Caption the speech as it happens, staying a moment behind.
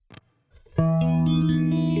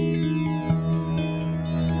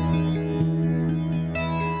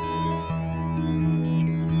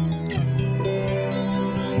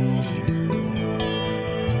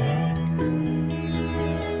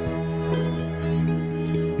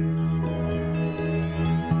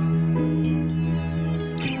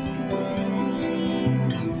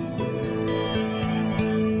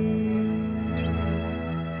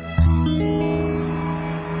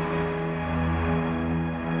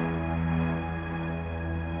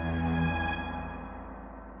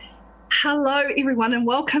Hello, everyone, and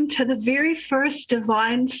welcome to the very first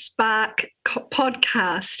Divine Spark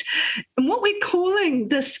podcast. And what we're calling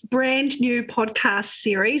this brand new podcast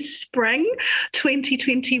series, Spring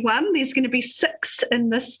 2021, there's going to be 6 in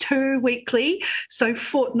this 2 weekly, so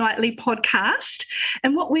fortnightly podcast.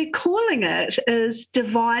 And what we're calling it is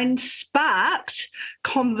Divine Sparked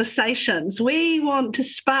Conversations. We want to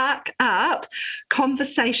spark up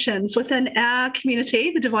conversations within our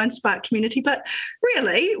community, the Divine Spark community, but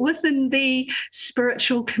really within the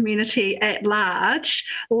spiritual community at large,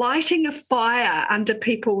 lighting a fire under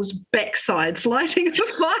people's backsides, lighting a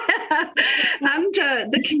fire under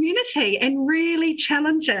the community and really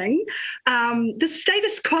challenging the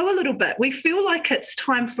status quo a little bit. We feel like it's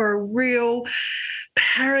time for a real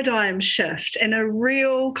paradigm shift and a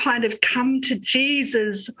real kind of come to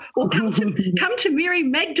Jesus or come to Mary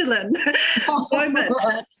Magdalene moment.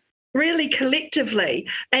 Really collectively,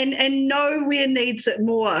 and nowhere needs it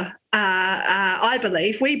more,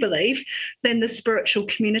 we believe, than the spiritual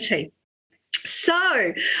community. So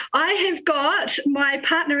I have got my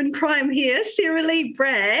partner in crime here, Sarah Lee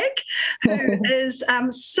Bragg, who is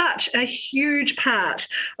such a huge part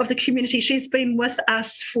of the community. She's been with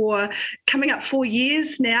us for coming up 4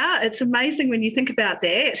 years now. It's amazing when you think about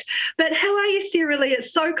that. But how are you, Sarah Lee?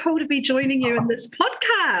 It's so cool to be joining you in this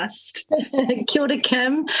podcast. Kia ora,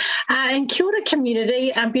 Kim, and kia ora,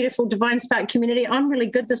 community, beautiful Divine Spark community. I'm really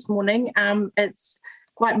good this morning. It's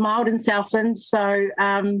quite mild in Southland, so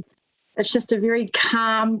it's just a very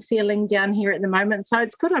calm feeling down here at the moment. So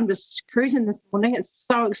it's good. I'm just cruising this morning. It's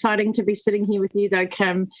so exciting to be sitting here with you, though,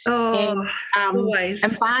 Kim. Oh, and, always.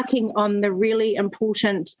 Embarking on the really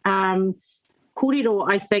important kōrero,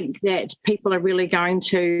 I think, that people are really going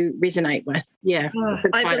to resonate with. Yeah, it's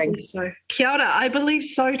exciting. I believe so. Kia ora, I believe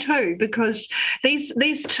so too, because these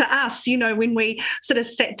to us, when we sort of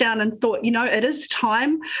sat down and thought, it is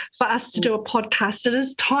time for us to do a podcast. It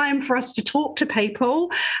is time for us to talk to people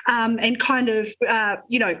and kind of,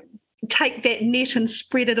 take that net and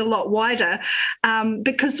spread it a lot wider,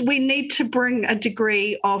 because we need to bring a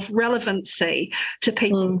degree of relevancy to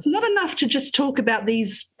people. It's not enough to just talk about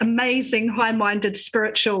these amazing, high-minded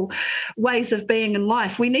spiritual ways of being in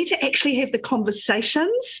life. We need to actually have the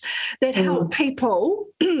conversations that help people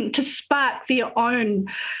to spark their own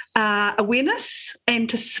awareness and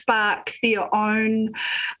to spark their own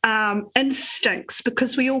instincts,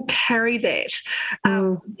 because we all carry that.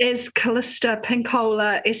 As Callista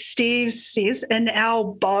Pinkola, as Steve says, in our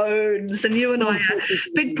bones, and you and I are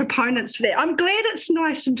big proponents for that. I'm glad it's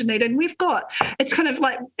nice and Dunedin. And we've got, it's kind of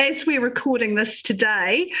like, as we're recording this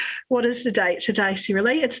today, what is the date today, Sarah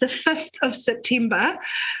Lee? It's the 5th of September,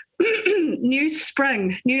 newly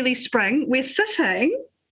spring. We're sitting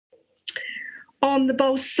on the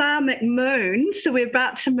balsamic moon, so we're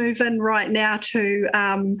about to move in right now to,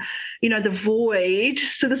 the void.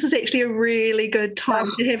 So this is actually a really good time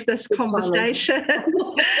to have this conversation.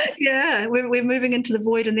 Yeah, we're moving into the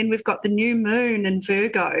void, and then we've got the new moon in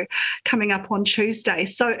Virgo coming up on Tuesday.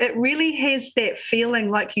 So it really has that feeling,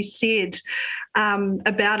 like you said,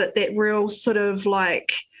 about it, that real sort of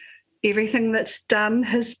like everything that's done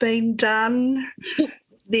has been done.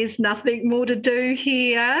 There's nothing more to do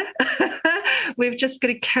here. We've just got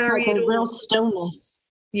to carry it all. Real stillness.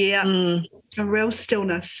 Yeah, a real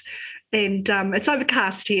stillness. And it's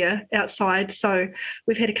overcast here outside, so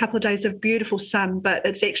we've had a couple of days of beautiful sun, but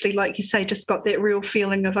it's actually, like you say, just got that real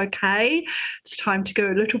feeling of, okay, it's time to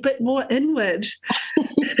go a little bit more inward.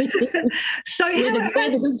 So where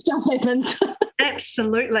the good stuff happens.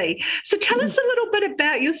 Absolutely. So tell us a little bit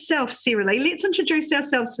about yourself, Sarah Lee. Let's introduce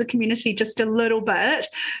ourselves to the community just a little bit,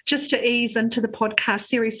 just to ease into the podcast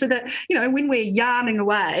series, so that, when we're yarning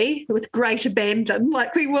away with great abandon,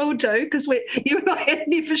 like we will do, because you and I have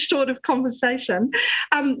never short of conversation,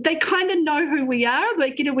 they kind of know who we are. They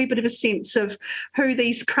get a wee bit of a sense of who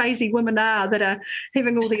these crazy women are that are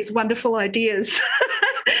having all these wonderful ideas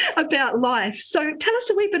about life. So tell us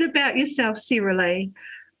a wee bit about yourself, Sarah Lee.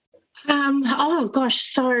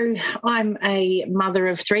 So I'm a mother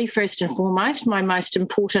of 3, first and foremost. My most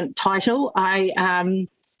important title that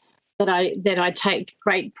I take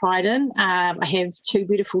great pride in. I have 2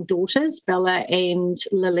 beautiful daughters, Bella and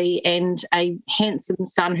Lily, and a handsome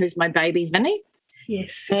son who's my baby, Vinny.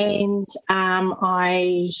 Yes. And I'm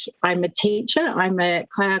a teacher. I'm a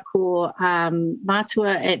kaiako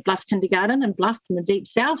mātua at Bluff Kindergarten in Bluff in the deep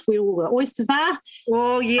south, where all the oysters are.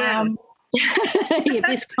 Oh, yeah. Your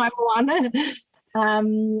best kaimoana.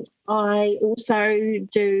 I also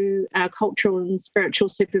do cultural and spiritual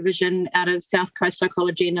supervision out of South Coast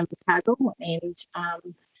Psychology in Invercargill, and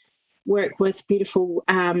work with beautiful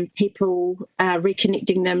people,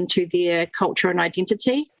 reconnecting them to their culture and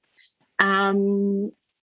identity. I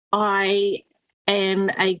am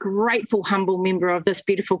a grateful, humble member of this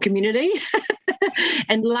beautiful community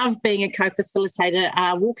and love being a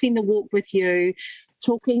co-facilitator, walking the walk with you,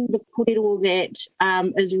 talking the kōrero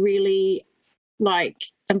that is really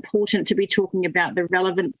important to be talking about, the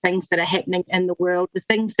relevant things that are happening in the world, the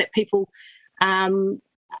things that people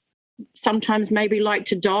sometimes maybe like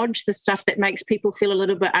to dodge, the stuff that makes people feel a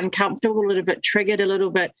little bit uncomfortable, a little bit triggered, a little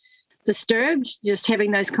bit disturbed, just having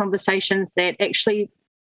those conversations that actually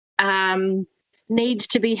needs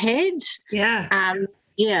to be had. Yeah.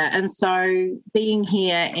 And so being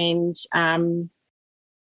here and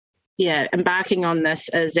embarking on this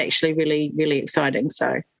is actually really, really exciting.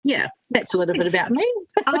 So yeah, that's a little bit about me.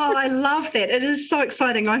 Oh, I love that. It is so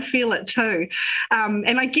exciting. I feel it too.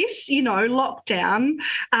 And I guess, lockdown,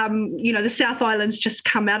 the South Island's just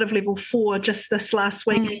come out of level 4 just this last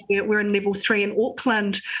week. We're in level 3 in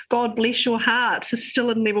Auckland. God bless your hearts, is still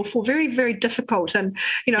in level 4. Very, very difficult. And,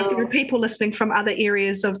 if there are people listening from other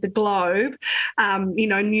areas of the globe,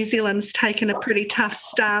 New Zealand's taken a pretty tough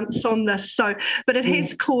stance on this. So, but it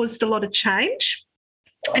has caused a lot of change.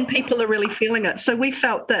 And people are really feeling it. So we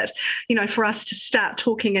felt that, for us to start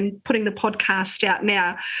talking and putting the podcast out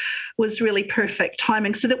now was really perfect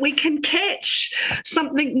timing so that we can catch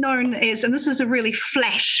something known as, and this is a really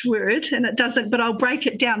flash word and it doesn't, but I'll break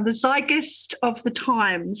it down, the zeitgeist of the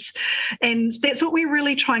times. And that's what we're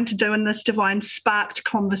really trying to do in this Divine Sparked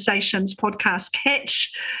Conversations podcast,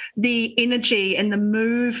 catch the energy and the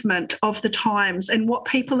movement of the times and what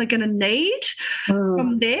people are going to need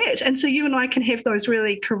from that. And so you and I can have those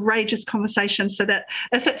really courageous conversations so that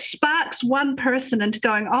if it sparks one person into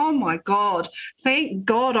going, oh my God, thank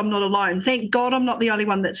God I'm not alone. Thank God I'm not the only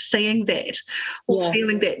one that's seeing that or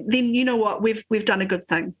feeling that. Then you know what? We've done a good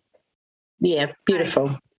thing. Yeah,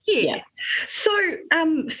 beautiful. Yeah. So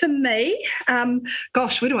for me,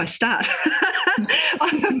 gosh, where do I start?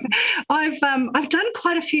 I've done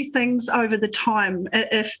quite a few things over the time.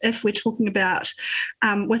 If we're talking about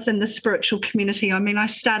within the spiritual community, I mean, I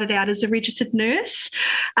started out as a registered nurse.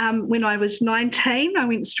 When I was 19, I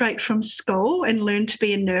went straight from school and learned to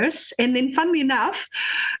be a nurse. And then, funnily enough,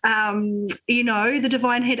 the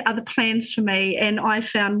divine had other plans for me, and I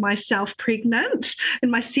found myself pregnant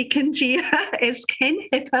in my second year, as can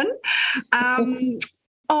happen.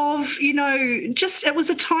 It was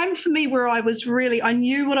a time for me where I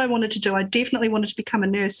knew what I wanted to do. I definitely wanted to become a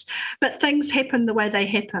nurse, but things happened the way they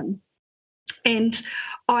happen. And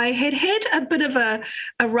I had a bit of a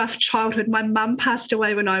rough childhood. My mum passed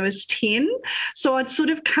away when I was 10. So I'd sort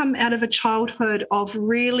of come out of a childhood of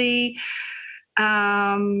really,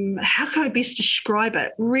 how can I best describe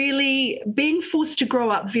it? Really being forced to grow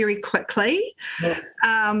up very quickly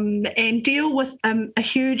and deal with a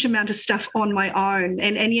huge amount of stuff on my own.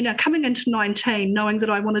 And coming into 19, knowing that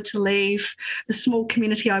I wanted to leave the small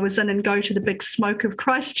community I was in and go to the big smoke of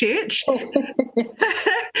Christchurch,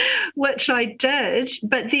 which I did.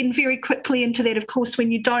 But then very quickly into that, of course,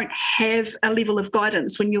 when you don't have a level of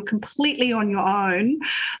guidance, when you're completely on your own,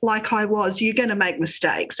 like I was, you're going to make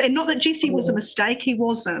mistakes. And not that Jesse was a mistake, he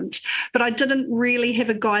wasn't, but I didn't really have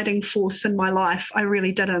a guiding force in my life. I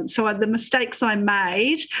really didn't. So the mistakes I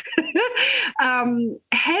made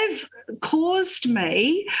have caused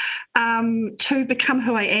me to become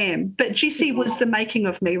who I am. But Jesse was the making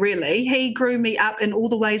of me, really. He grew me up in all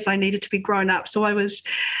the ways I needed to be grown up. So I was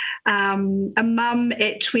a mum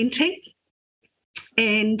at 20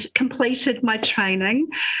 and completed my training.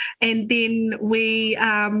 And then we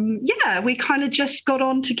kind of just got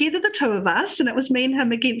on together, the two of us, and it was me and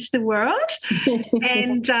him against the world.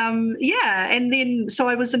 And then so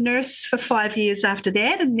I was a nurse for 5 years after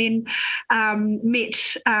that, and then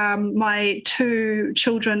met my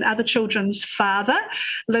other children's father,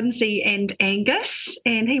 Lindsay and Angus,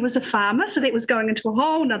 and he was a farmer, so that was going into a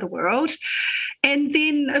whole nother world. And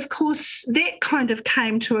then, of course, that kind of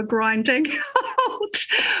came to a grinding halt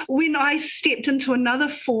when I stepped into another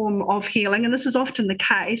form of healing, and this is often the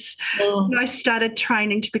case. When I started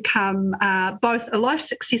training to become both a life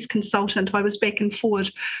success consultant. I was back and forward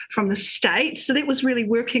from the States, so that was really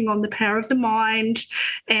working on the power of the mind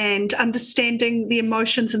and understanding the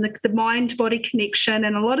emotions and the mind-body connection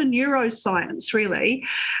and a lot of neuroscience, really.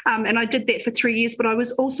 And I did that for 3 years, but I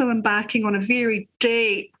was also embarking on a very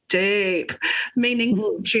deep,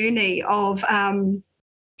 meaningful journey of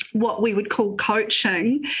what we would call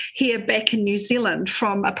coaching here back in New Zealand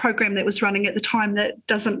from a program that was running at the time that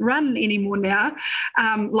doesn't run anymore now,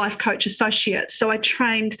 Life Coach Associates. So I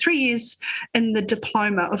trained 3 years in the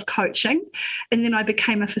diploma of coaching, and then I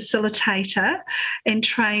became a facilitator and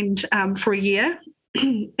trained for a year.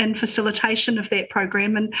 in facilitation of that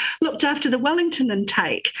program, and looked after the Wellington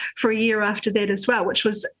intake for a year after that as well, which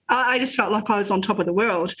was, I just felt like I was on top of the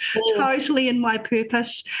world, totally in my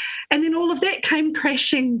purpose. And then all of that came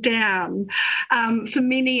crashing down for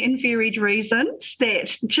many and varied reasons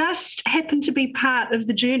that just happened to be part of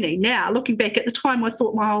the journey. Now, looking back at the time, I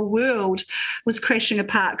thought my whole world was crashing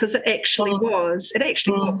apart, because it actually was. It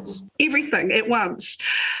actually was everything at once.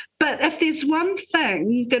 But if there's one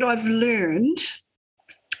thing that I've learned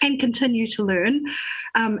and continue to learn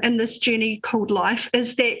in this journey called life,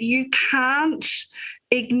 is that you can't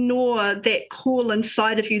ignore that call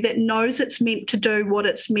inside of you that knows it's meant to do what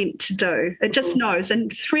it's meant to do. It just knows,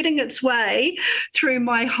 and threading its way through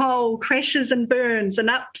my whole crashes and burns and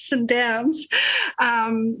ups and downs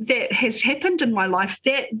that has happened in my life,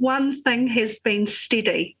 that one thing has been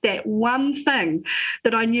steady, that one thing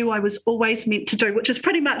that I knew I was always meant to do, which is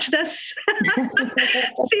pretty much this.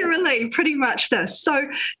 Sarah Lee, pretty much this. So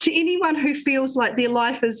to anyone who feels like their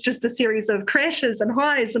life is just a series of crashes and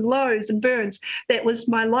highs and lows and burns, that was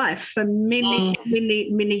my life for many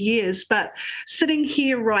years. But sitting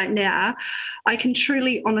here right now, I can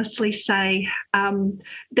truly honestly say that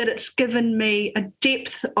it's given me a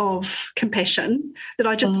depth of compassion that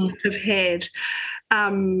I just wouldn't have had.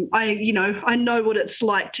 I know what it's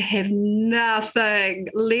like to have nothing,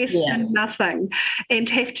 less than nothing, and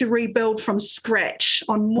have to rebuild from scratch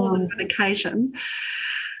on more than one occasion.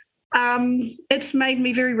 It's made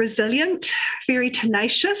me very resilient, very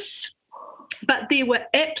tenacious. But there were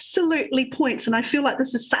absolutely points, and I feel like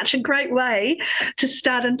this is such a great way to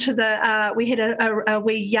start into we had a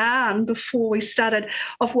wee yarn before we started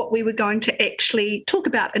of what we were going to actually talk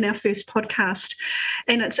about in our first podcast.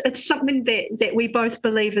 And it's something that we both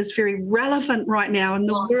believe is very relevant right now in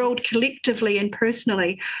the world collectively and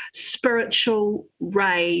personally: spiritual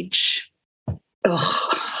rage.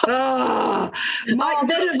 That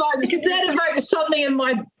evokes something in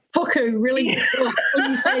my puku, really, when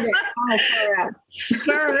you say that.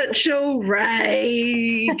 Spiritual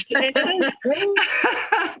rage.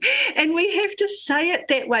 And we have to say it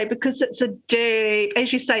that way because it's a deep,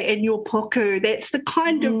 as you say, in your puku, that's the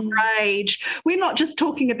kind of rage. We're not just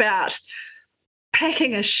talking about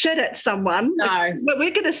packing a shit at someone. No. But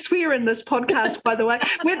we're going to swear in this podcast, by the way.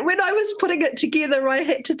 When I was putting it together, I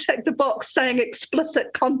had to tick the box saying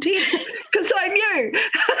explicit content because I knew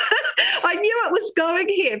it was going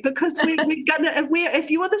here, because if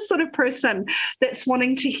you are the sort of person that's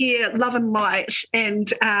wanting to hear love and light,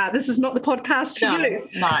 and this is not the podcast for you.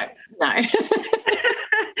 No.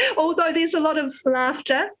 Although there's a lot of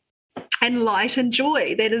laughter and light and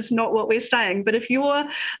joy, that is not what we're saying. But if you're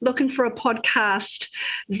looking for a podcast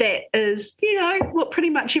that is, what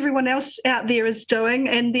pretty much everyone else out there is doing,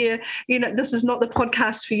 and this is not the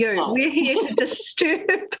podcast for you. We're here to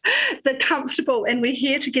disturb the comfortable, and we're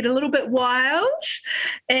here to get a little bit wild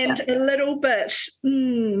and a little bit,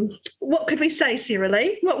 what could we say, Sarah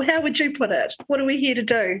Lee? How would you put it? What are we here to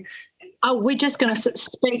do? Oh, we're just going to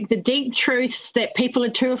speak the deep truths that people are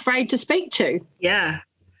too afraid to speak to. Yeah.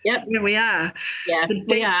 Yep. Yeah, we are. Yeah,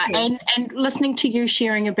 we are. And listening to you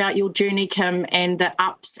sharing about your journey, Kim, and the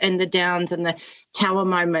ups and the downs and the tower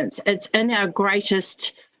moments, it's in our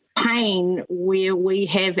greatest pain where we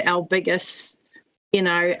have our biggest,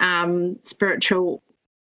 spiritual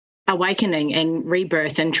awakening and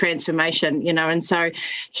rebirth and transformation, and so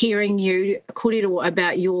hearing you, kōrero,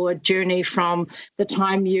 about your journey from the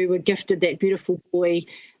time you were gifted that beautiful boy,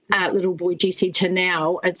 little boy Jesse, to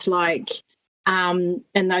now, it's like,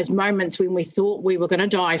 in those moments when we thought we were going to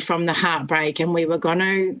die from the heartbreak, and we were going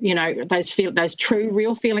to, those true,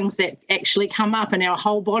 real feelings that actually come up in our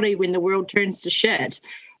whole body when the world turns to shit.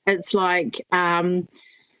 It's like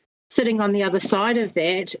sitting on the other side of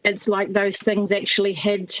that, it's like those things actually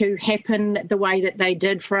had to happen the way that they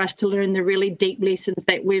did for us to learn the really deep lessons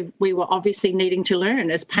that we were obviously needing to learn,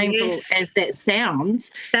 as painful as that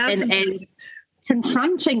sounds, and as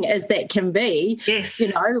confronting as that can be. Yes.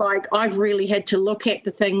 I've really had to look at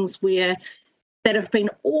the things that have been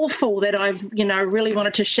awful, that I've, really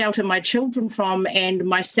wanted to shelter my children from and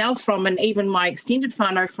myself from, and even my extended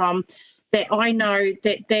whānau from, that I know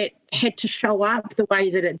that had to show up the way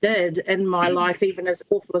that it did in my life, even as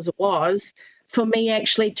awful as it was, for me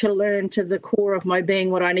actually to learn to the core of my being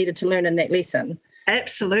what I needed to learn in that lesson.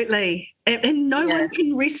 Absolutely. And no one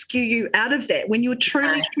can rescue you out of that when you're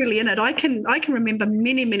truly in it. I can remember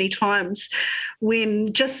many, many times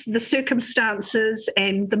when just the circumstances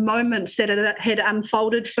and the moments that it had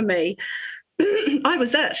unfolded for me I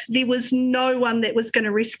was it. There was no one that was going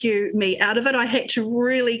to rescue me out of it. I had to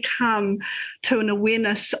really come to an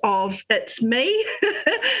awareness of it's me,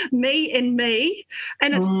 me and me.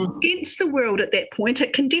 And it's against the world at that point.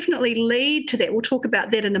 It can definitely lead to that. We'll talk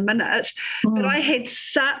about that in a minute. But I had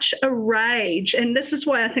such a rage. And this is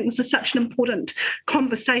why I think this is such an important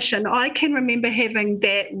conversation. I can remember having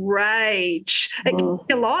that rage. It kept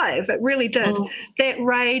me alive. It really did. That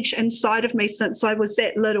rage inside of me since I was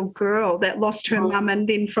that little girl that lost her mum, and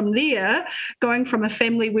then from there going from a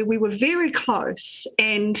family where we were very close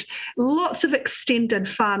and lots of extended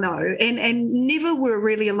whānau and never were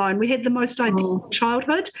really alone. We had the most ideal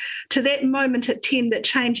childhood to that moment at 10 that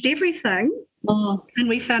changed everything, and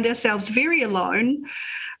we found ourselves very alone.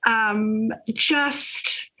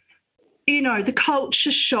 The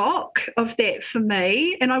culture shock of that for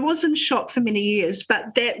me, and I was in shock for many years,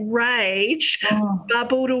 but that rage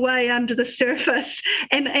bubbled away under the surface.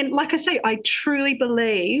 And like I say, I truly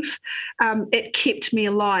believe it kept me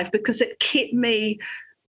alive because it kept me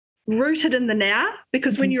rooted in the now,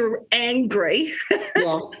 because when you're angry,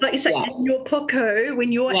 like you say, in your puku,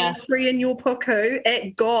 when you're angry in your puku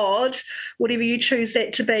at God, whatever you choose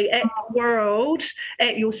that to be, at the world,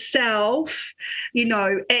 at yourself,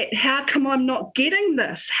 at how come I'm not getting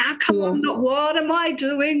this? How come I'm not, what am I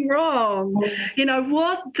doing wrong?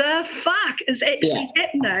 What the fuck is actually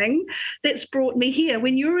happening that's brought me here?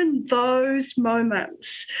 When you're in those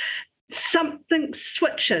moments, something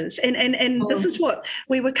switches, and this is what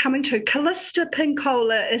we were coming to. Callista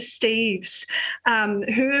Pinkola is Steve's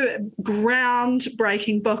her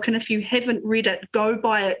groundbreaking book, and if you haven't read it, go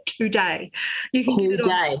buy it today. You can get it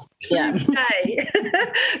on today.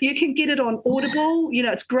 You can get it on Audible.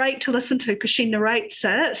 It's great to listen to because she narrates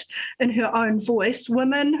it in her own voice.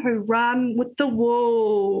 Women Who Run with the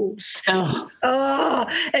Wolves.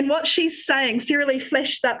 And what she's saying, Sarah Lee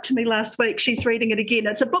flashed up to me last week. She's reading it again.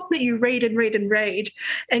 It's a book that you read and read and read,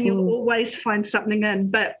 and you'll always find something in.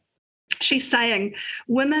 But she's saying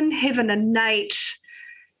women have an innate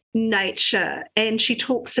nature, and she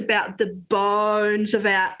talks about the bones of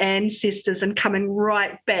our ancestors and coming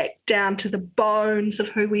right back down to the bones of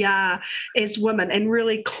who we are as women, and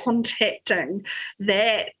really contacting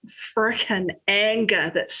that frickin'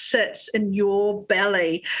 anger that sits in your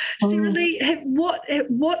belly. Sarah Lee, what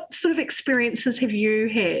sort of experiences have you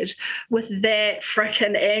had with that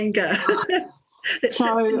frickin' anger?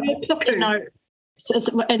 So, it's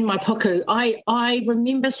in my puku. I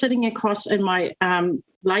remember sitting across in my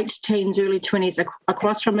late teens, early 20s,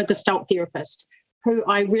 across from a Gestalt therapist who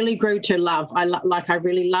I really grew to love. I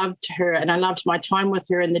really loved her, and I loved my time with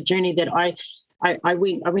her and the journey that I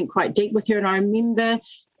went quite deep with her. And I remember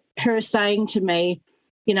her saying to me,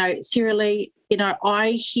 Sarah Lee,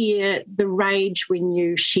 I hear the rage when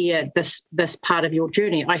you share this part of your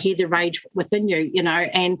journey. I hear the rage within you,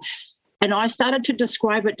 and I started to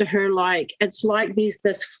describe it to her like it's like there's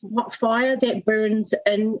this fire that burns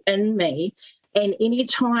in me, and any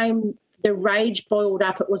time the rage boiled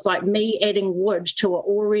up, it was like me adding wood to an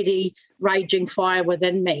already raging fire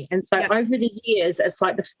within me. And so over the years, it's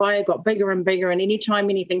like the fire got bigger and bigger, and anytime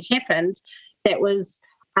anything happened, that was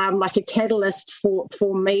like a catalyst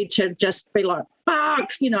for me to just be like,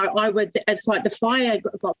 fuck, it's like the fire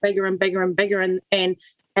got bigger and bigger and bigger, and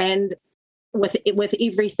with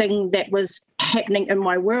everything that was happening in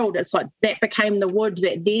my world, it's like that became the wood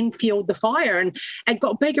that then fueled the fire, and it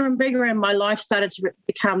got bigger and bigger, and my life started to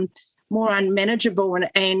become more unmanageable,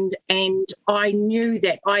 and I knew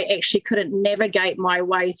that I actually couldn't navigate my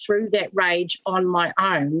way through that rage on my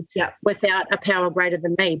own without a power greater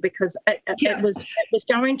than me, because it was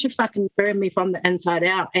going to fucking burn me from the inside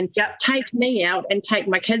out and take me out and take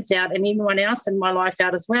my kids out and anyone else in my life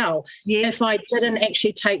out as well. If I didn't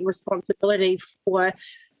actually take responsibility for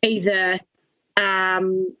either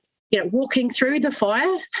walking through the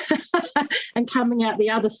fire and coming out the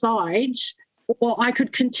other side, or I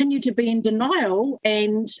could continue to be in denial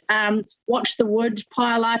and watch the wood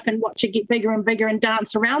pile up and watch it get bigger and bigger and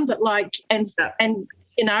dance around it and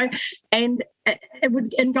it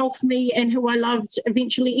would engulf me and who I loved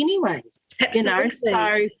eventually anyway. Absolutely.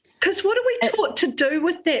 So because what are we taught to do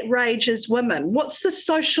with that rage as women? What's the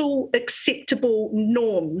social acceptable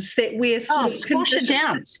norms that we're squash it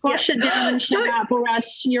down and shut up, or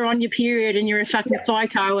else you're on your period and you're a fucking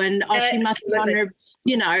psycho, and she must be on her.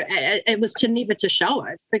 It was never to show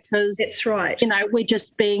it, because that's right. We're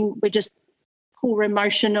just poor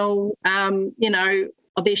emotional.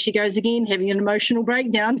 There she goes again, having an emotional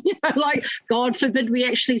breakdown. Like God forbid we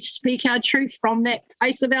actually speak our truth from that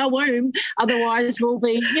place of our womb. Otherwise, we'll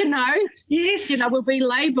be, we'll be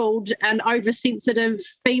labelled an oversensitive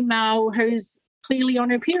female who's clearly on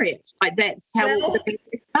her period. Like that's how it would have been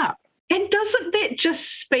set up. And doesn't that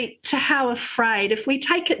just speak to how afraid, if we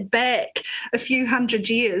take it back a few hundred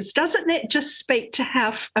years, doesn't that just speak to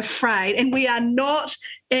how afraid, and we are not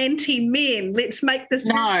anti-men, let's make this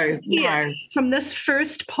no. From this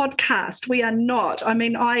first podcast, we are not. I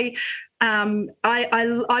mean, I've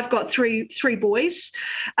got three boys.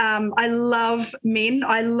 I love men.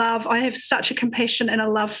 I have such a compassion and a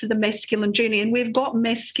love for the masculine journey, and we've got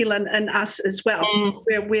masculine in us as well.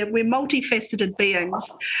 We're multifaceted beings.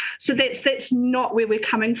 So that's not where we're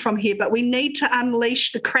coming from here, but we need to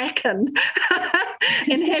unleash the Kraken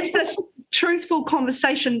and have this truthful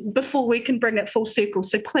conversation before we can bring it full circle.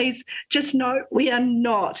 So please just know we are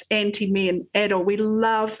not anti-men at all. We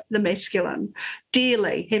love the masculine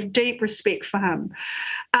dearly, have deep respect for him.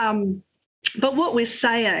 But what we're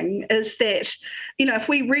saying is that, if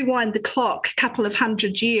we rewind the clock a couple of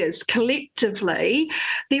hundred years collectively,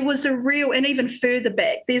 there was a real, and even further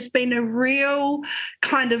back, there's been a real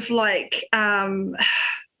kind of like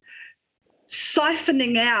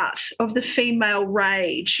siphoning out of the female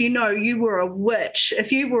rage. You were a witch.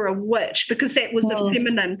 If you were a witch, because that was a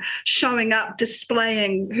feminine showing up,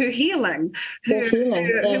 displaying her healing,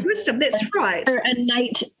 her wisdom. That's right. Her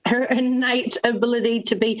innate ability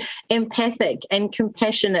to be empathic and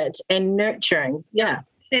compassionate and nurturing. Yeah.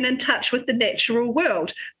 And in touch with the natural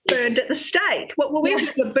world, burned at the stake. We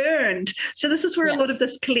were burned. So this is where a lot of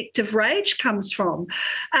this collective rage comes from.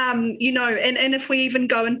 And if we even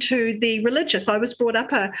go into the religious, I was brought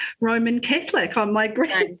up a Roman Catholic. My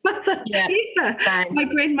grandmother, my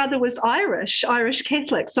grandmother was Irish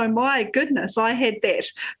Catholic. So my goodness, I had that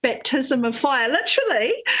baptism of fire,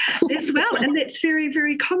 literally, as well. And that's very,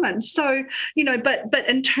 very common. So, but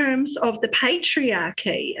in terms of the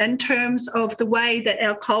patriarchy, in terms of the way that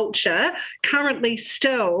our culture currently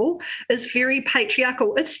still is very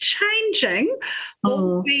patriarchal. It's changing,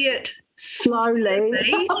 albeit slowly,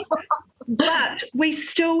 but we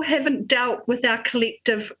still haven't dealt with our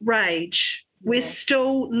collective rage. We're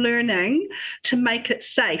still learning to make it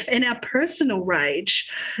safe, and our personal rage.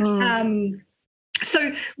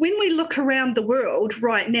 So when we look around the world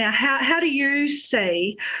right now, how do you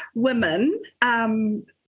see women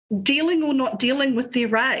dealing or not dealing with their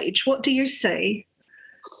rage? What do you see?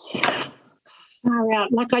 Far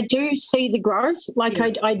out. Like I do see the growth.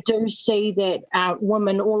 I do see that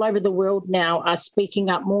women all over the world now are speaking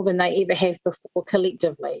up more than they ever have before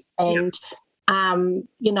collectively. And, I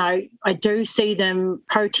do see them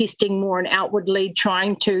protesting more and outwardly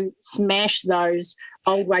trying to smash those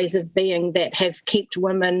old ways of being that have kept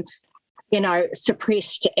women,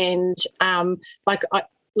 suppressed. And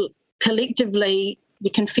collectively, you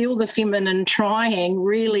can feel the feminine trying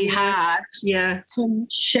really hard to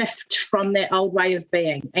shift from that old way of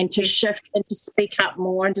being and to shift and to speak up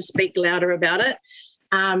more and to speak louder about it.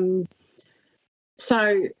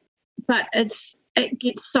 But it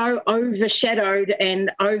gets so overshadowed and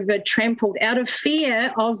over trampled out of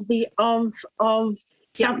fear of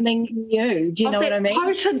something new. Do you know what I mean?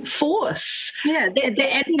 Potent force. Yeah, that's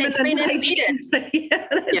been that's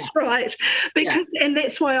right. And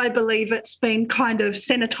that's why I believe it's been kind of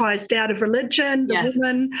sanitized out of religion, the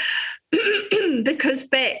woman. Because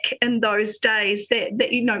back in those days that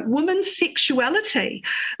women's sexuality,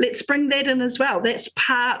 let's bring that in as well. That's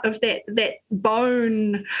part of that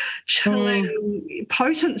bone chilling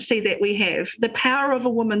potency that we have, the power of a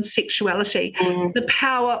woman's sexuality, the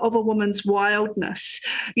power of a woman's wildness,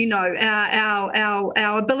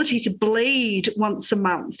 our ability to bleed once a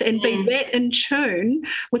month and be that in tune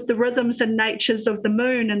with the rhythms and natures of the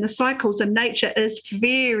moon and the cycles in nature is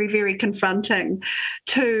very, very confronting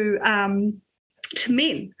to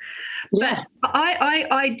men. But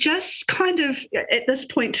I just kind of at this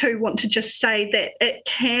point too want to just say that it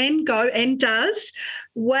can go and does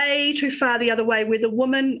way too far the other way, where the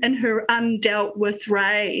woman in her undealt with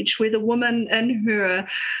rage, where the woman in her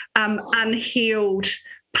unhealed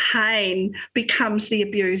pain becomes the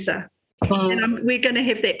abuser. And we're going to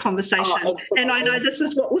have that conversation. And I know this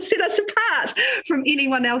is what will set us apart from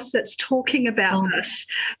anyone else that's talking about this,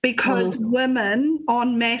 because women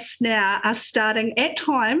en masse now are starting at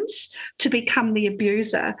times to become the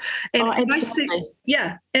abuser. And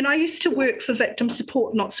I used to work for victim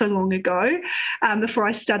support not so long ago, before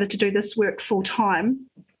I started to do this work full time.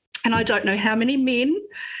 And I don't know how many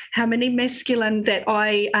masculine that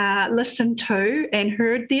I listened to and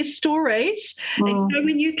heard their stories. And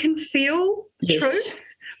when you can feel truth,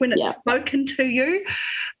 when it's spoken to you,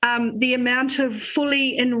 the amount of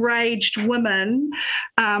fully enraged women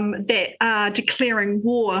that are declaring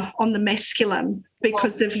war on the masculine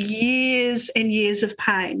because of years and years of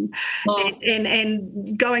pain,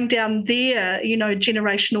 and going down their,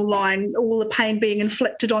 generational line, all the pain being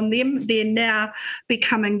inflicted on them, they're now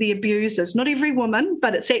becoming the abusers. Not every woman,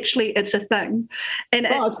 but it's a thing. And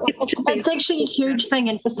it's actually a huge thing,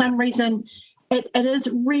 and for some reason it is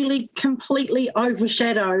really completely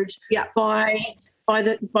overshadowed by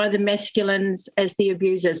the masculines as the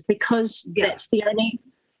abusers, because that's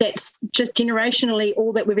just generationally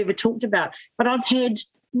all that we've ever talked about. But I've had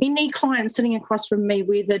many clients sitting across from me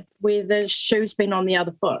where the shoe's been on the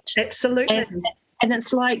other foot. Absolutely. And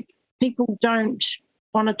it's like people don't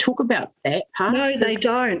want to talk about that part. No, they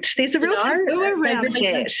don't. There's a real taboo around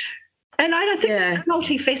that. And I think it's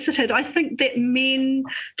multifaceted. I think that men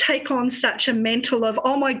take on such a mantle of,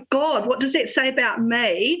 oh my God, what does that say about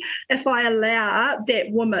me if I allow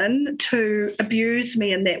that woman to abuse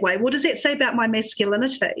me in that way? What does that say about my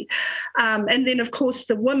masculinity? And then, of course,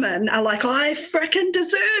 the women are like, I frickin'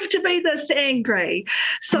 deserve to be this angry.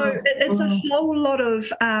 So it's a whole lot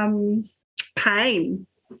of pain,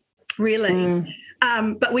 really.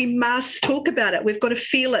 But we must talk about it. We've got to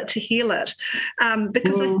feel it to heal it.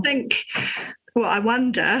 Because I think, I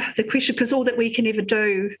wonder the question, because all that we can ever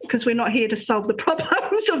do, because we're not here to solve the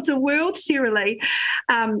problems of the world, Sarah-Lee,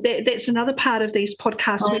 that's another part of these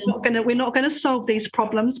podcasts. We're not going to solve these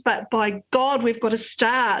problems, but by God, we've got to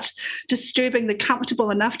start disturbing the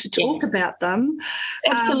comfortable enough to talk about them.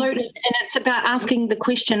 Absolutely. And it's about asking the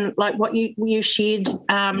question, like what you shared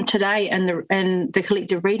today in the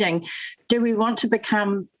collective reading. Do we want to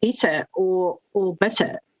become better or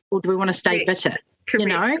bitter, or do we want to stay bitter?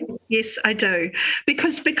 Correct. Yes, I do.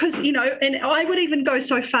 Because and I would even go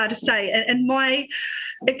so far to say, in my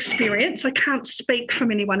experience, I can't speak from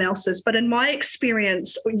anyone else's, but in my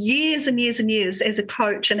experience, years and years and years as a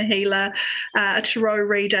coach and a healer, a tarot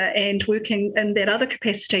reader, and working in that other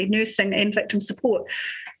capacity, nursing and victim support,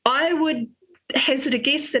 I would hazard a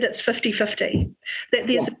guess that it's 50-50, that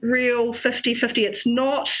there's a real 50-50. It's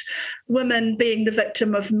not women being the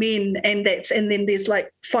victim of men, and then there's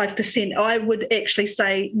like 5%. I would actually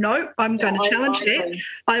say, no, I'm going to challenge that.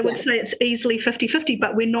 I would say it's easily 50-50,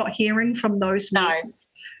 but we're not hearing from those men.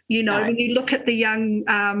 When you look at the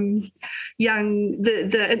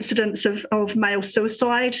the incidents of male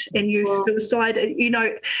suicide and youth suicide,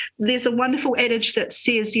 there's a wonderful adage that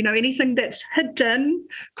says, anything that's hidden,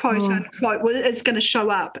 quote unquote, is going to show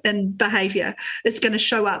up in behaviour. It's going to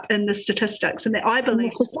show up in the statistics, and that I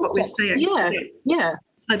believe is what we're seeing. Yeah.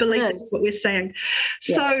 I believe that's what we're saying.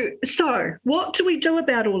 So what do we do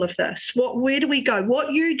about all of this? Where do we go?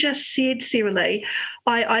 What you just said, Sarah-Lee,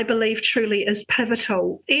 I believe truly is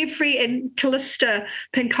pivotal. And Callista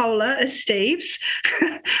Pincola, Steve's,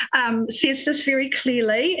 says this very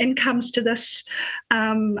clearly and comes to this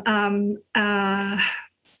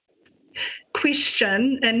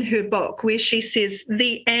question in her book where she says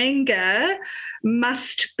the anger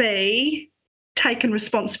must be taken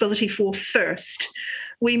responsibility for first.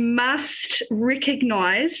 We must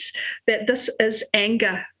recognise that this is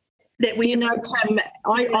anger. That we Kim,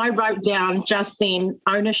 I wrote down just then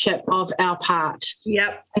ownership of our part.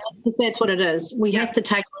 Yep. Because that's what it is. We have to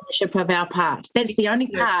take ownership of our part. That's the only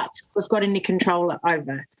part we've got any control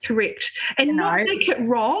over. Correct. And not make it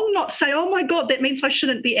wrong, not say, oh my God, that means I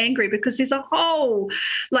shouldn't be angry, because there's a whole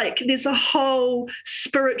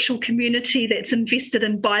spiritual community that's invested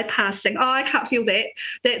in bypassing. Oh, I can't feel that.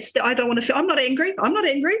 I don't want to feel, I'm not angry.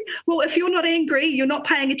 Well, if you're not angry, you're not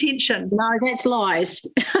paying attention. No, that's lies.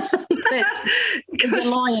 You're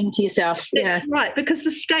lying to yourself. That's right, because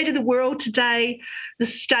the state of the world today, the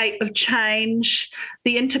state of change,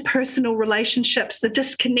 the interpersonal relationships, the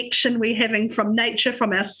disconnection we're having from nature,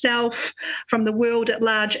 from ourselves, from the world at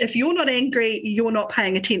large. If you're not angry, you're not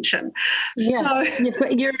paying attention. Yeah. So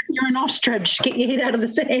you're an ostrich. Get your head out of the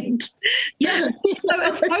sand. Yeah. So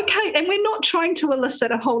it's okay. And we're not trying to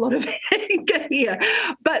elicit a whole lot of anger here,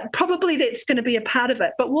 but probably that's going to be a part of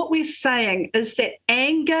it. But what we're saying is that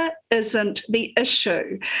anger isn't the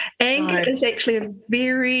issue. Anger is actually a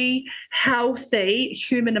very healthy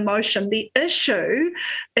human emotion. The issue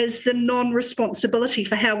is the non-responsibility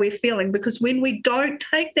for how we're feeling, because when we don't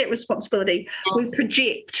take that responsibility, we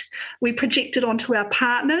project it onto our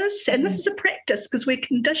partners, and this is a practice because we're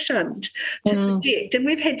conditioned to project, and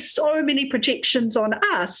we've had so many projections on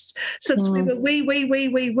us since we were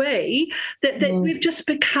wee that we've just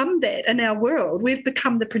become that in our world. We've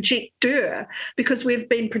become the projector because we've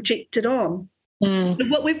been projected on. So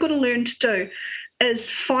what we've got to learn to do is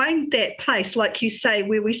find that place, like you say,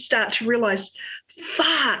 where we start to realize,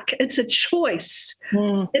 fuck, it's a choice.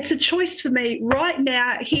 It's a choice for me right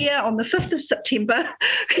now, here on the 5th of September,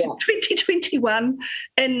 2021,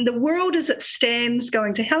 and the world as it stands,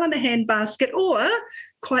 going to hell in a handbasket or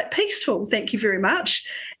quite peaceful, thank you very much.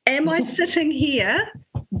 Am I sitting here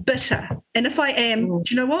bitter? And if I am,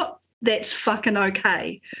 do you know what? That's fucking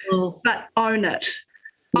okay. But own it.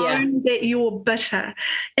 Own that you're bitter.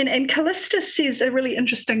 And Callista says a really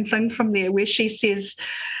interesting thing from there where she says,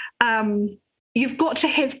 you've got to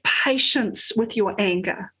have patience with your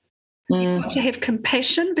anger. You've got to have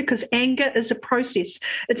compassion, because anger is a process.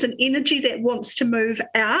 It's an energy that wants to move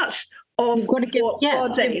out of your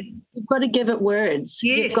body. You've got to give it words.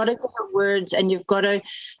 Yes. You've got to give it words, and you've got to,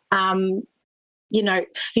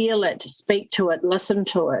 feel it, speak to it, listen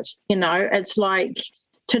to it. It's like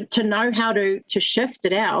to know how to shift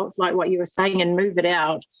it out, like what you were saying, and move it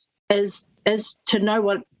out is to know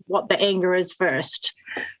what the anger is first.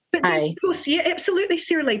 But then, of course, yeah, absolutely,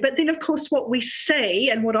 Sarah Lee. But then, of course, what we see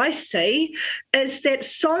and what I see is that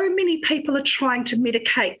so many people are trying to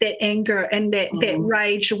medicate that anger and that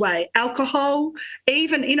rage away. Alcohol,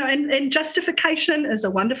 even, and justification is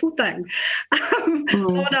a wonderful thing. Oh,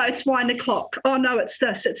 no, it's wine o'clock. Oh, no, it's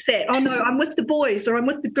this, it's that. Oh, no, I'm with the boys or I'm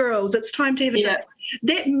with the girls. It's time to have a drink.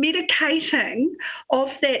 That medicating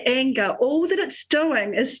of that anger, all that it's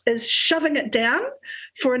doing is shoving it down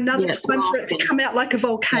for another time for it to come out like a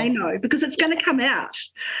volcano, because it's going to come out.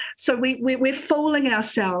 So we're fooling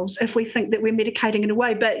ourselves if we think that we're medicating in a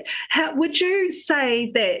way. But how would you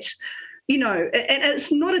say that, and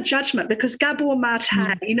it's not a judgment, because Gabor Mate,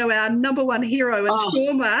 our number one hero in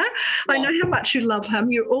trauma, I know how much you love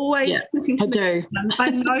him. You're always looking to him. I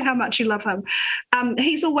know how much you love him.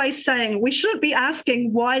 He's always saying we shouldn't be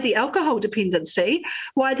asking why the alcohol dependency,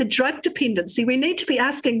 why the drug dependency. We need to be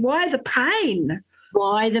asking why the pain.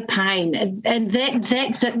 Why the pain? And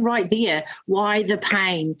that's it right there. Why the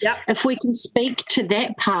pain? Yep. If we can speak to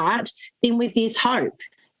that part, then there's hope.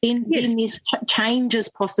 Then there's change is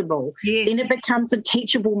possible. Yes. Then it becomes a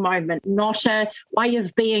teachable moment, not a way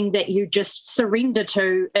of being that you just surrender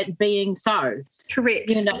to it being so. Correct.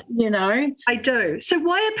 You know. I do. So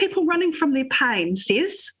why are people running from their pain,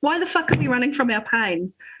 Sis? Why the fuck are we running from our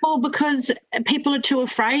pain? Well, because people are too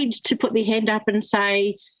afraid to put their hand up and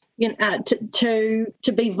say,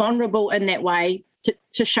 to be vulnerable in that way,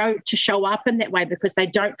 to show up in that way, because they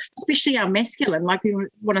don't, especially our masculine, like we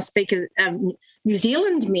want to speak of New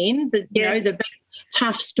Zealand men, the big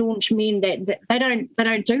tough staunch men, that they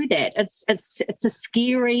don't do that. It's a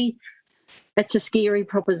scary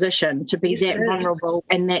proposition to be that vulnerable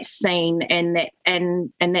and that seen and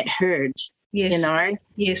that heard. Yes.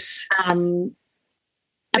 Yes.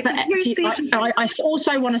 But I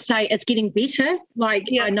also want to say it's getting better.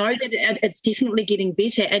 I know that it's definitely getting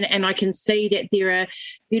better, and I can see that there are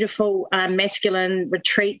beautiful masculine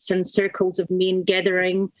retreats and circles of men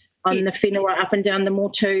gathering on the whenua up and down the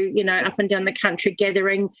motu, up and down the country,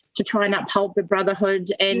 gathering to try and uphold the brotherhood,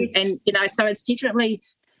 and so it's definitely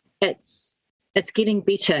it's getting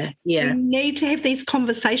better. Yeah. We need to have these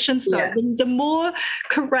conversations, though. Yeah. The more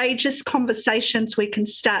courageous conversations we can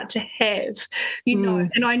start to have,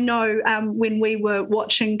 and I know when we were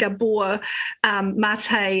watching Gabor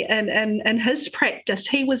Mate and his practice,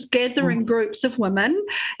 he was gathering groups of women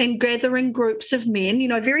and gathering groups of men,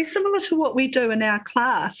 very similar to what we do in our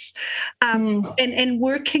class, and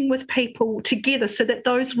working with people together so that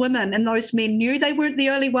those women and those men knew they weren't the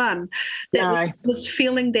only one that was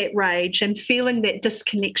feeling that rage and feeling that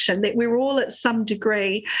disconnection, that we're all at some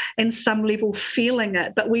degree and some level feeling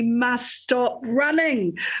it, but we must stop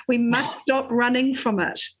running. We must stop running from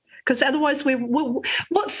it, because otherwise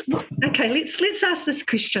let's ask this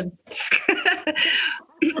question.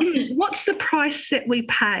 What's the price that we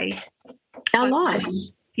pay? Our life.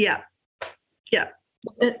 Yeah.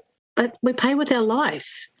 We pay with our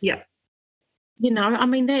life. Yeah.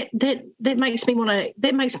 That makes me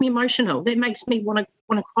that makes me emotional. That makes me want to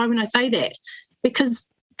cry when I say that, because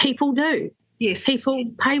people do. Yes. People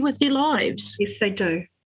pay with their lives. Yes, they do.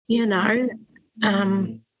 Yeah.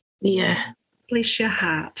 Bless your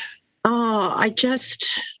heart. Oh,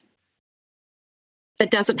 it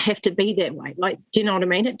doesn't have to be that way. Do you know what I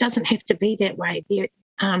mean? It doesn't have to be that way.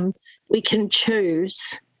 We can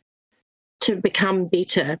choose to become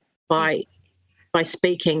better by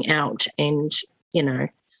speaking out and,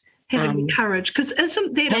 having the courage, because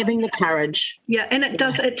isn't that having the courage? Yeah, and it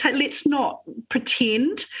does. Let's not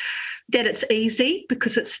pretend that it's easy,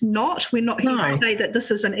 because it's not. We're not here to say that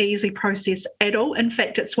this is an easy process at all. In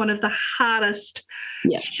fact, it's one of the hardest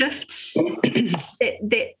shifts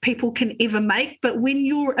that people can ever make. But when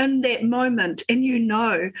you're in that moment and you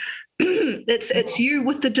know it's you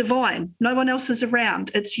with the divine, no one else is around,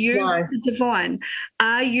 it's you with the divine,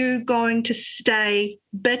 are you going to stay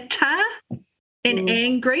bitter and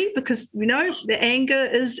angry because, the anger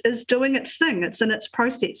is doing its thing, it's in its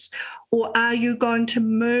process? Or are you going to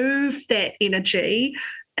move that energy,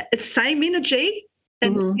 it's same energy,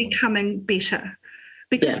 and becoming better?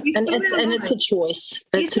 Because it's a choice.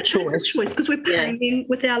 It's a choice because we're paying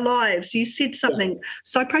with our lives. You said something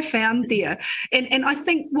so profound there. And I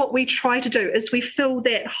think what we try to do is we fill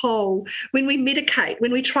that hole when we medicate,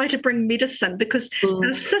 when we try to bring medicine, because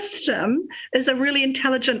our system is a really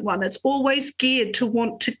intelligent one. It's always geared to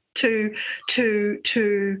want to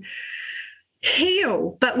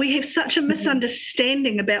heal, but we have such a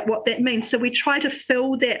misunderstanding about what that means. So we try to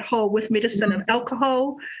fill that hole with medicine of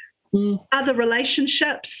alcohol, other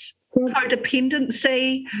relationships,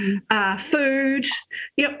 codependency, food,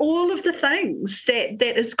 all of the things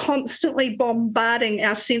that is constantly bombarding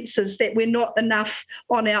our senses, that we're not enough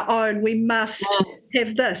on our own. We must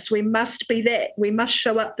have this, we must be that, we must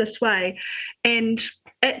show up this way. And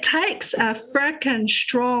it takes a frickin'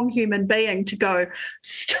 strong human being to go,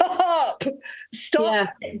 stop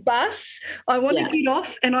bus. I want to get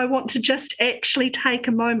off, and I want to just actually take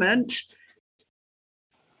a moment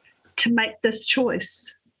to make this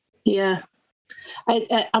choice. Yeah.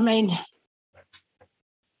 I mean,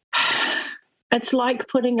 it's like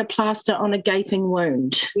putting a plaster on a gaping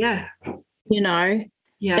wound. Yeah.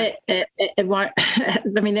 Yeah. It won't, I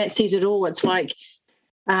mean, that says it all. It's like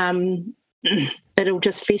it'll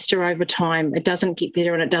just fester over time. It doesn't get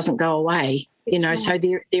better and it doesn't go away. Right. So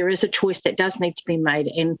there is a choice that does need to be made,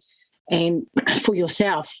 and for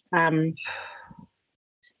yourself.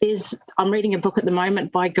 I'm reading a book at the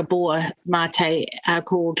moment by Gabor Mate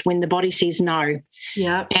called When the Body Says No.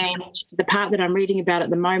 Yeah. And the part that I'm reading about at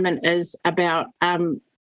the moment is about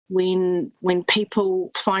when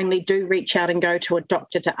people finally do reach out and go to a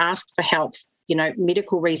doctor to ask for help,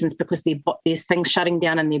 medical reasons, because there's things shutting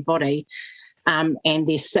down in their body, and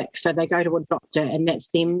they're sick. So they go to a doctor, and that's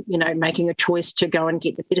them, making a choice to go and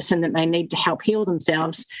get the medicine that they need to help heal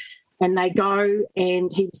themselves. And they go,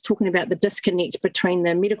 and he was talking about the disconnect between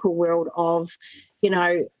the medical world of,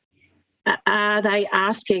 are they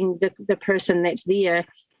asking the person that's there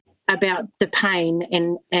about the pain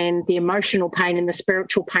and the emotional pain and the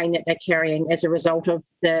spiritual pain that they're carrying as a result of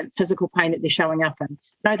the physical pain that they're showing up in?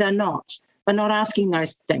 No, they're not. They're not asking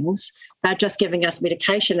those things. They're just giving us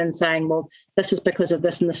medication and saying, well, this is because of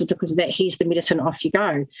this and this is because of that. Here's the medicine, off you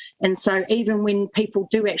go. And so even when people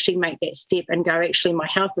do actually make that step and go, actually, my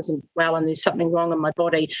health isn't well and there's something wrong in my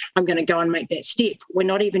body, I'm going to go and make that step, we're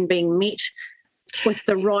not even being met with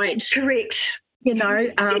the right... Correct. It's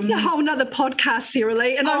a whole nother podcast, Sarah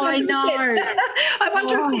Lee. And I know. I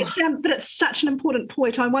wonder if that's but it's such an important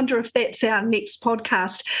point. I wonder if that's our next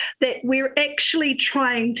podcast, that we're actually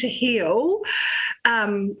trying to heal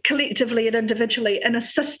collectively and individually in a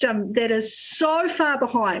system that is so far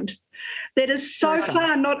behind, that is so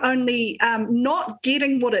far not only not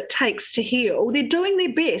getting what it takes to heal, they're doing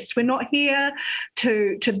their best. We're not here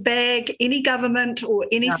to bag any government or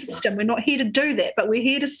any system. We're not here to do that, but we're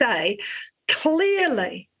here to say,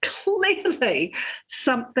 clearly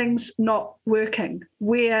something's not working.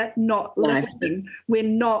 We're not listening. We're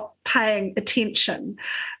not paying attention.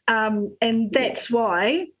 And that's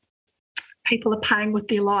why people are paying with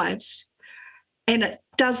their lives. And it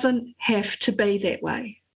doesn't have to be that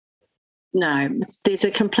way. No, there's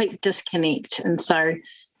a complete disconnect. And so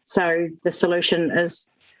the solution is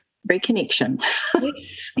reconnection.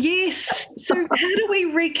 Yes. So how do we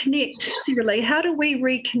reconnect, Sarah Lee? How do we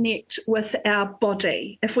reconnect with our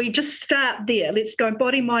body? If we just start there, let's go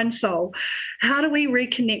body, mind, soul. How do we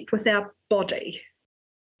reconnect with our body?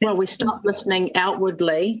 Well, we stop listening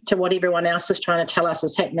outwardly to what everyone else is trying to tell us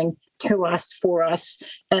is happening to us, for us,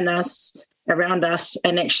 in us, around us,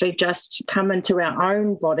 and actually just come into our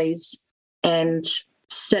own bodies and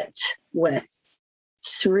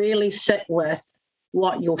really sit with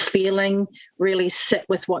what you're feeling, really sit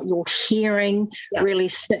with what you're hearing, really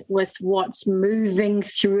sit with what's moving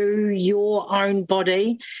through your own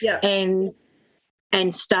body,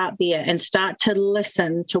 and start there and start to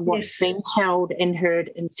listen to what's being held and heard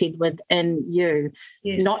and said within you.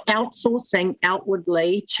 Not outsourcing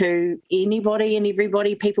outwardly to anybody and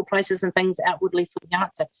everybody, people, places and things outwardly for the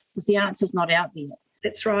answer, because the answer's not out there.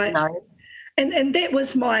 That's right. And that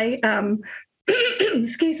was my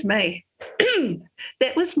excuse me.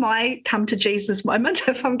 that was my come to Jesus moment,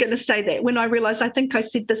 if I'm going to say that, when I realised, I think I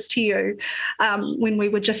said this to you when we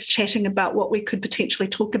were just chatting about what we could potentially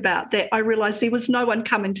talk about, that I realised there was no one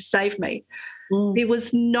coming to save me. There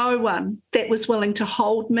was no one that was willing to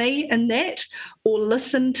hold me in that or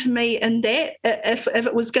listen to me in that. If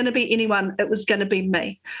it was going to be anyone, it was going to be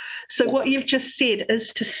me. So what you've just said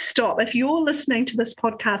is to stop. If you're listening to this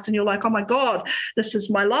podcast and you're like, oh my God, this is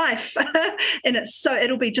my life, and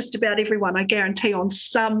it'll be just about everyone, I guarantee, on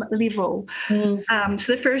some level. So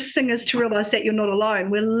the first thing is to realise that you're not alone.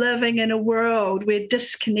 We're living in a world where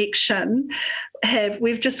disconnection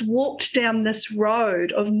we've just walked down this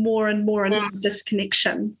road of more and more and more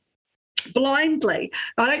disconnection blindly.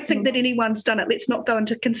 I don't think that anyone's done it. Let's not go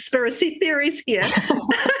into conspiracy theories here.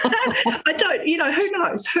 I don't,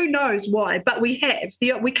 who knows why, but we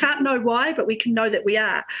have. We can't know why, but we can know that we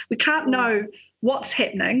are. We can't know what's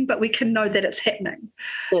happening, but we can know that it's happening.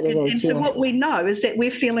 So what we know is that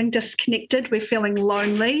we're feeling disconnected, we're feeling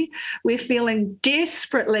lonely, we're feeling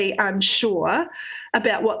desperately unsure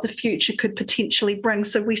about what the future could potentially bring.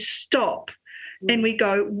 So we stop and we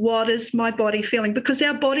go, what is my body feeling? Because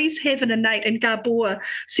our bodies have an innate, and Gabor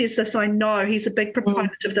says this, I know, he's a big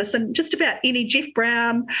proponent of this, and just about any Jeff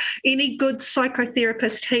Brown, any good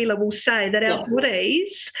psychotherapist healer will say that our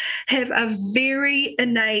bodies have a very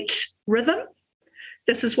innate rhythm.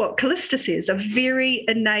 This is what Callista says, a very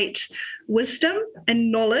innate wisdom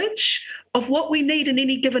and knowledge of what we need in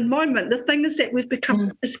any given moment. The thing is that we've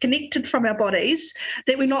become disconnected from our bodies,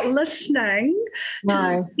 that we're not listening to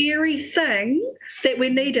the very thing that we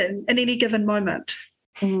need in any given moment.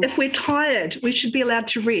 If we're tired, we should be allowed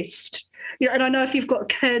to rest. And I know if you've got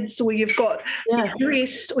kids or you've got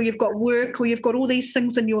stress or you've got work or you've got all these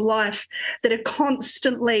things in your life that are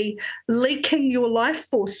constantly leaking your life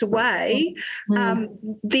force away,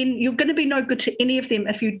 then you're going to be no good to any of them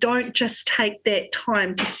if you don't just take that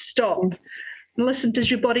time to stop. Listen, does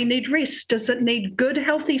your body need rest? Does it need good,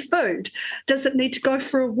 healthy food? Does it need to go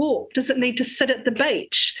for a walk? Does it need to sit at the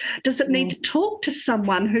beach? Does it need to talk to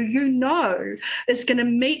someone who you know is going to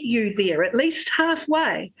meet you there, at least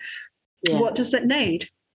halfway? What does it need?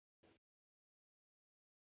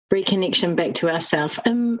 Reconnection back to ourselves.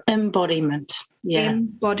 Embodiment.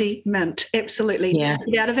 Embodiment, absolutely.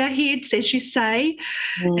 Get out of our heads, as you say,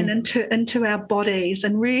 and into our bodies,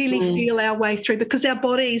 and really feel our way through, because our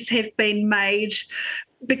bodies have been made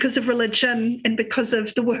because of religion and because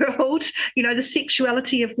of the world, the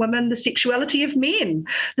sexuality of women, the sexuality of men,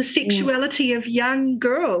 the sexuality of young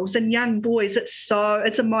girls and young boys. It's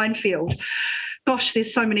a minefield. Gosh,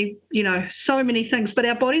 there's so many things, but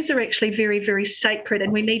our bodies are actually very, very sacred,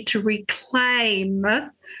 and we need to reclaim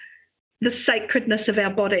the sacredness of our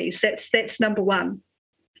bodies. That's number one.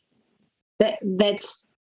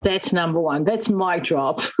 That's number one. That's my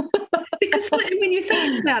drop. Because when you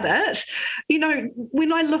think about it,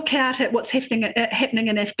 when I look out at what's happening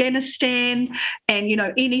in Afghanistan and,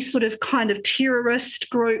 any sort of kind of terrorist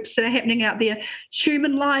groups that are happening out there,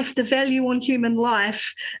 human life, the value on human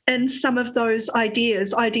life in some of those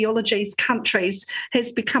ideologies, countries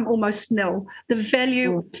has become almost nil. The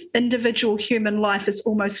value of individual human life is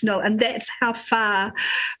almost nil. And that's how far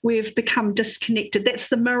we've become disconnected. That's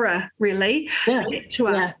the mirror, really, to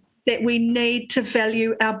us. That we need to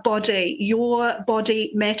value our body. Your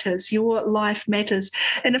body matters. Your life matters.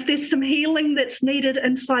 And if there's some healing that's needed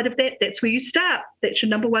inside of that, that's where you start. That's your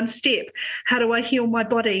number one step. How do I heal my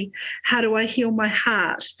body? How do I heal my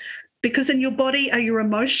heart? Because in your body are your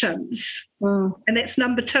emotions. And that's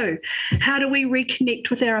number two. How do we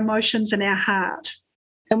reconnect with our emotions and our heart?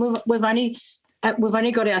 And we've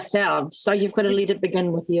only got ourselves, so you've got to let it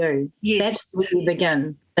begin with you. That's where you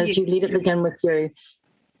begin, you let it begin with you.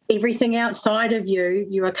 Everything outside of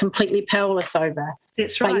you are completely powerless over.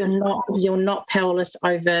 That's right. But you're not powerless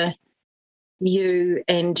over you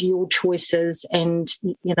and your choices and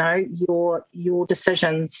your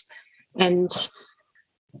decisions. And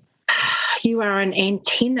you are an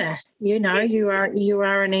antenna. You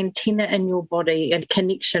are an antenna in your body, a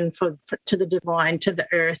connection to the divine, to the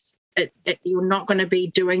earth. You're not going to be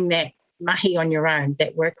doing that mahi on your own,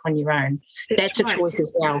 that work on your own. That's right. A choice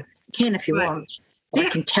as well. You can if you want. I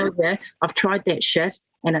can tell you, I've tried that shit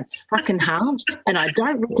and it's fucking hard and I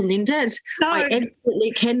don't recommend it. No. I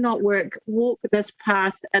absolutely cannot walk this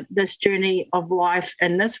path, this journey of life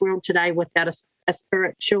in this world today without a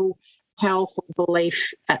spiritual, powerful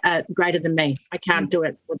belief greater than me. I can't do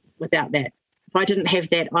it without that. If I didn't have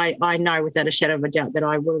that, I know without a shadow of a doubt that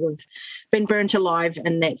I would have been burnt alive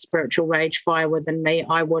in that spiritual rage fire within me.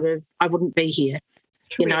 I wouldn't be here.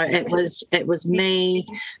 True. It was me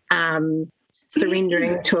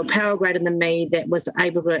surrendering to a power greater than me that was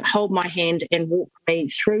able to hold my hand and walk me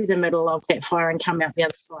through the middle of that fire and come out the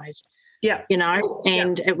other side. Yeah.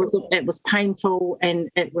 And it was painful and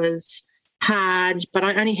it was hard, but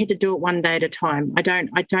I only had to do it one day at a time. I don't,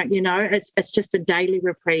 it's just a daily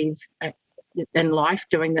reprieve in life,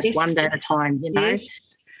 doing this one day at a time, Yes.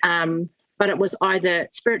 But it was either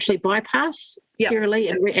spiritually bypass, Sirilee,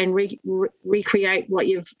 and recreate what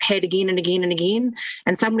you've had again and again and again.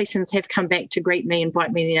 And some lessons have come back to greet me and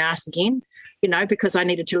bite me in the ass again, because I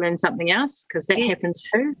needed to learn something else, because that happens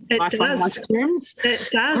too. It does. It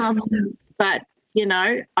does. But,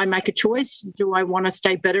 I make a choice. Do I want to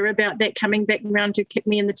stay bitter about that coming back around to kick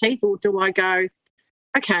me in the teeth, or do I go,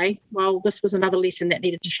 okay, well, this was another lesson that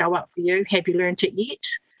needed to show up for you. Have you learned it yet?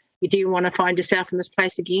 Do you want to find yourself in this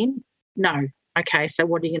place again? No. Okay, so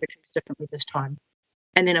what are you going to choose differently this time?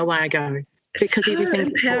 And then away I go. Because so everything's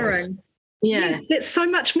empowering. Yeah. It's so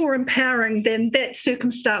much more empowering than that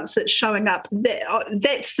circumstance that's showing up.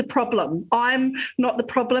 That's the problem. I'm not the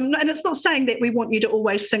problem. And it's not saying that we want you to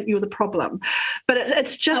always think you're the problem, but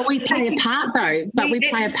it's just... But we play a part, though. But we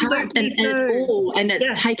play a part in it all, and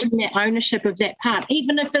it's taking that ownership of that part.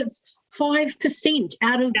 Even if it's 5%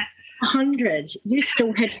 out of 100, you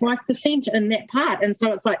still had 5% in that part. And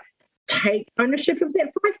so it's like, take ownership of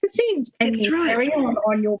that 5% and then carry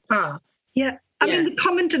on your path. Yeah. I mean, the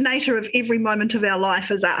common denominator of every moment of our life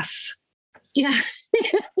is us. Yeah.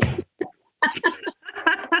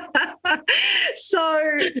 So,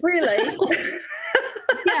 really...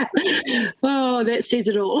 Oh, that says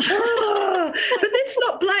it all. But that's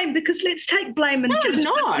not blame, because let's take blame and judgment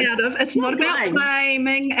out of. It's not about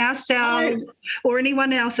blaming ourselves or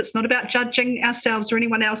anyone else. It's not about judging ourselves or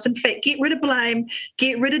anyone else. In fact, get rid of blame,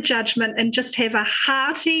 get rid of judgment, and just have a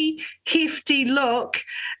hearty, hefty look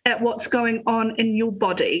at what's going on in your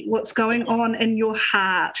body, what's going on in your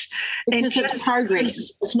heart. Because it's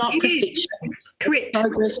progress. It's not perfection. Correct. It's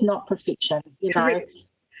progress, not perfection. Correct.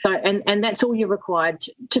 So, and that's all you're required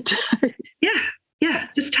to do. Yeah,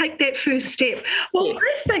 just take that first step. Well,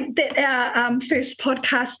 I think that our first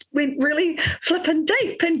podcast went really flippin'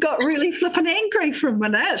 deep and got really flippin' angry for a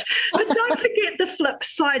minute. But don't forget the flip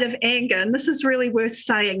side of anger, and this is really worth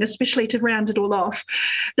saying, especially to round it all off.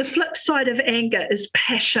 The flip side of anger is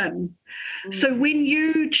passion. So when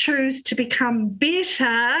you choose to become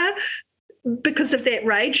better because of that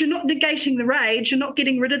rage, you're not negating the rage, you're not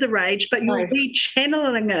getting rid of the rage, but you're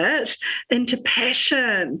rechanneling it into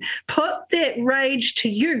passion. Put that rage to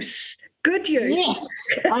use, good use. Yes.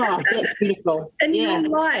 Oh, that's beautiful. In your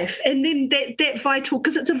life. And then that vital,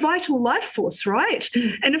 because it's a vital life force, right?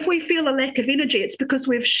 And if we feel a lack of energy, it's because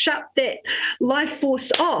we've shut that life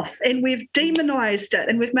force off and we've demonized it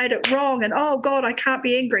and we've made it wrong. And, oh, God, I can't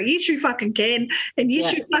be angry. Yes, you fucking can. And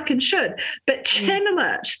yes, you fucking should. But channel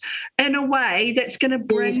it in a way that's going to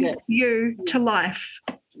bring you to life.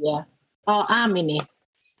 Yeah. Oh, amen.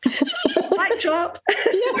 Mic drop.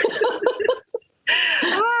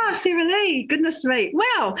 Sirilee, goodness me.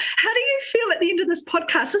 Wow. How do you feel at the end of this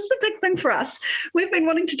podcast? This is a big thing for us. We've been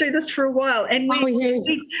wanting to do this for a while, and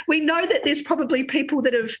we know that there's probably people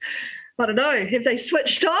that have, I don't know, have they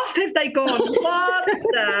switched off? Have they gone, what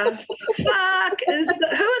the fuck is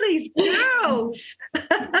that? Who are these girls?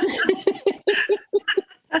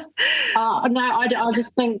 No, I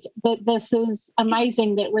just think that this is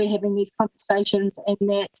amazing that we're having these conversations and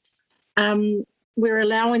that we're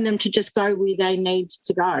allowing them to just go where they need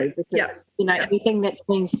to go, because everything that's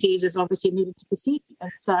being said is obviously needed to be said,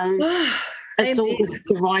 and so it's all just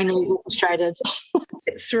divinely orchestrated.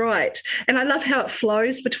 That's right. And I love how it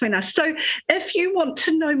flows between us. So if you want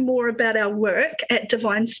to know more about our work at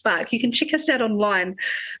Divine Spark, you can check us out online.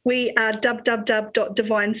 We are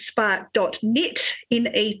www.divinespark.net,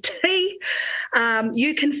 N-E-T.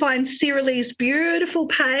 You can find Sirilee's beautiful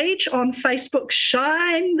page on Facebook,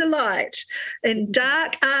 Shine the Light in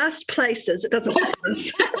Dark Ass Places. It doesn't say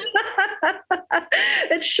this.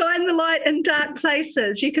 It's Shine the Light in Dark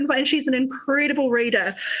Places. You can find, she's an incredible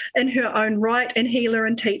reader in her own right, and healer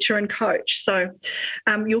and teacher and coach. So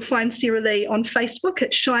you'll find Sirilee on Facebook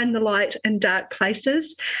at Shine the Light in Dark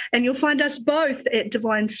Places, and you'll find us both at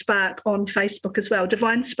Divine Spark on Facebook as well.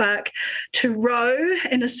 Divine Spark Tarot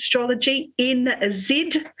in astrology,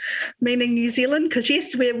 NZ, meaning New Zealand, because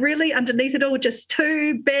yes, we're really underneath it all just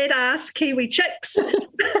two badass Kiwi chicks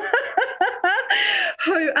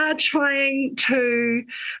who are trying to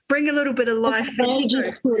bring a little bit of life.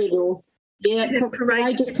 Courageous corridor. Yeah,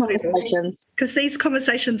 courageous conversations. Because these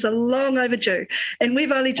conversations are long overdue, and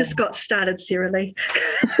we've only just got started, Sirilee.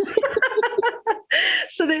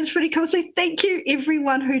 So that's pretty cool. So thank you,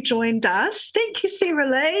 everyone who joined us. Thank you, Sarah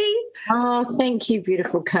Lee. Oh, thank you,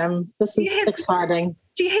 beautiful Kim. This is exciting.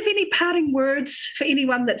 Do you have any parting words for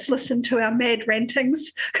anyone that's listened to our mad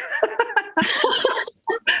rantings?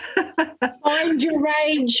 Find your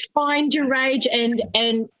rage,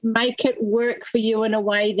 and make it work for you in a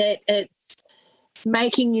way that it's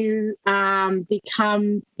making you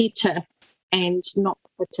become better and not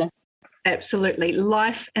bitter. Absolutely.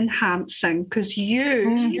 Life enhancing, because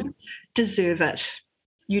you deserve it.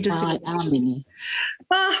 You deserve it. Amen.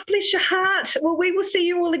 Ah, bless your heart. Well, we will see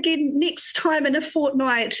you all again next time in a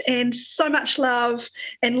fortnight, and so much love,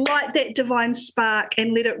 and light that divine spark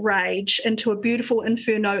and let it rage into a beautiful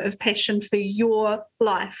inferno of passion for your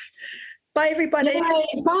life. Bye, everybody. Yay,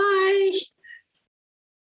 bye.